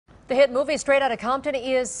The hit movie Straight Outta Compton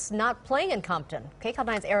is not playing in Compton. KCAL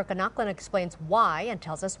 9's Erica Nochlin explains why and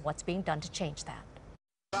tells us what's being done to change that.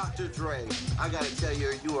 Dr. Dre, I gotta tell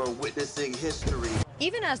you, you are witnessing history.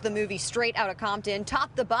 Even as the movie Straight Outta Compton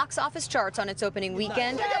topped the box office charts on its opening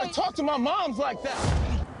weekend, I gotta talk to my moms like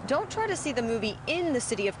that. don't try to see the movie in the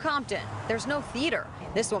city of Compton. There's no theater.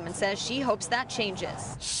 This woman says she hopes that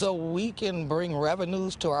changes. So we can bring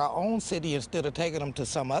revenues to our own city instead of taking them to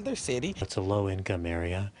some other city. It's a low-income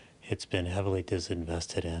area. It's been heavily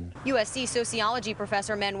disinvested in. USC sociology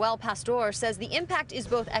professor Manuel Pastor says the impact is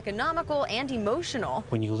both economical and emotional.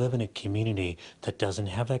 When you live in a community that doesn't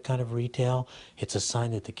have that kind of retail, it's a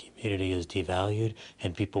sign that the community is devalued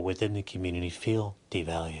and people within the community feel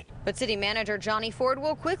devalued. But city manager Johnny Ford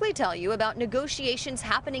will quickly tell you about negotiations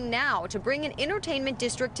happening now to bring an entertainment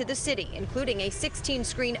district to the city, including a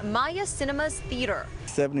 16-screen Maya Cinemas theater.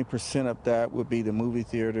 70% of that would be the movie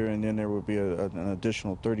theater, and then there would be an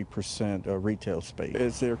additional 30% retail space.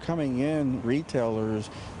 As they're coming in, retailers,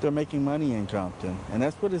 they're making money in Compton, and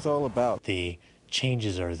that's what it's all about. The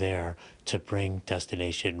changes are there to bring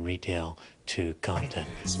destination retail to Compton.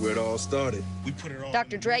 That's where it all started.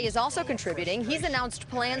 Dr. Dre is also contributing. He's announced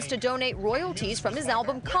plans to donate royalties from his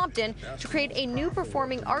album Compton to create a new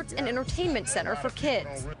performing arts and entertainment center for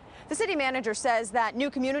kids. The city manager says that new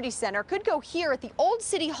community center could go here at the old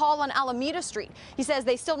city hall on Alameda Street. He says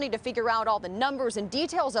they still need to figure out all the numbers and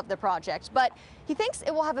details of the project, but he thinks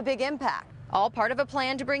it will have a big impact. All part of a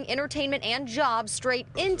plan to bring entertainment and jobs straight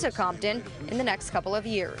into Compton in the next couple of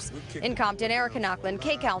years. In Compton, Erica Nochlin,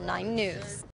 KCAL 9 News.